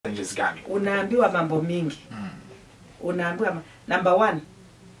challenges gani? Unaambiwa mambo mingi. Unaambiwa number one,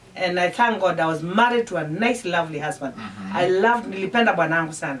 and I thank God I was married to a nice lovely husband. Nilipenda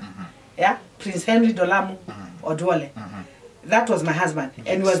bwanangu sana. Yeah, Prince Henry Dolamu Odwole. That was my husband,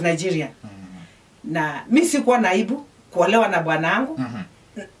 and he was Nigerian. Na mimi sikuwa naibu kuolewa na bwanangu.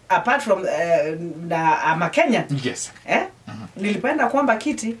 Apart from I'm a Kenyan. Yes. Nilipenda kuomba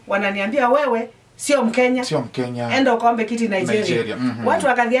kiti, wananiambia wewe sio Mkenya. Sio Mkenya. Enda ukaombe kiti Nigeria. Watu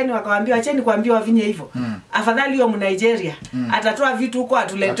wakadhiani wakawaambia acheni kuambia Wavinya hivyo. Afadhali hiyo Mnigeria. Atatoa vitu huko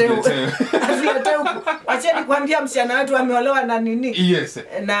atuletee huko. Acheni kuambia msichana wetu ameolewa na nini? Yes.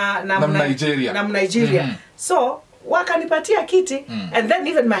 Na Nigeria. Na Nigeria. So wakanipatia kiti, and then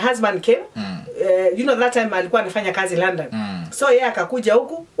even my husband came. You know that time alikuwa anafanya kazi London. So yeye akakuja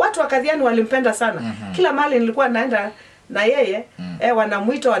huku, watu wakadhiani walimpenda sana. Kila mahali nilikuwa naenda na yeye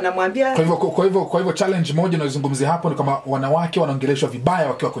wanamuita, wanamwambia. Kwa hivyo challenge moja unazungumzia hapo ni kama wanawake wanaongeleshwa vibaya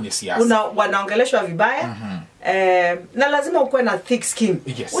wakiwa kwenye siasa. Wanaongeleshwa vibaya. Na lazima ukuwe na thick skin.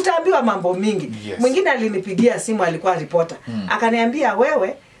 Yes. Utaambiwa mambo mingi. Yes. Mwingine alinipigia simu, alikuwa reporter. Akaniambia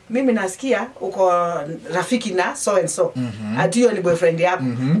wewe, mimi nasikia uko rafiki na so and so. Atiyo ni boyfriend yako.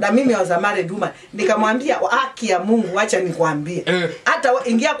 Na mimi was a married woman. Nikamwambia haki ya Mungu acha nikwambie. Hata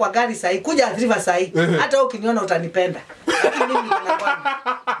ingia kwa gari sahi, kuja River sahi. Hata wewe ukiniona utanipenda. Lakini mimi niko na bwana.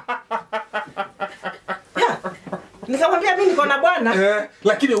 Nikamwambia mimi niko na bwana.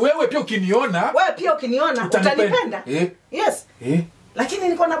 Lakini wewe pia ukiniona utanipenda. Yes. Lakini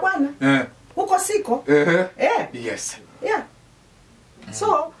niko na bwana. Huko siko. Yes. Yeah.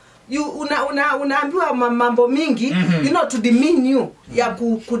 So unaambiwa mambo mingi, you know, to demean you, ya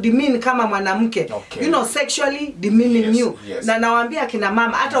kudemean kama mwanamke. You know, sexually demeaning you. Na nawaambia kina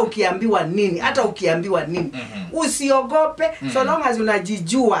mama, hata ukiambiwa nini, usiogope, so long as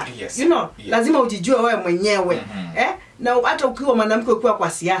unajijua. You know, lazima ujijue wewe mwenyewe. Na hata ukiwa mwanamke ukiwa kwa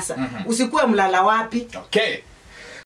siasa, usikuwe mlala wapi.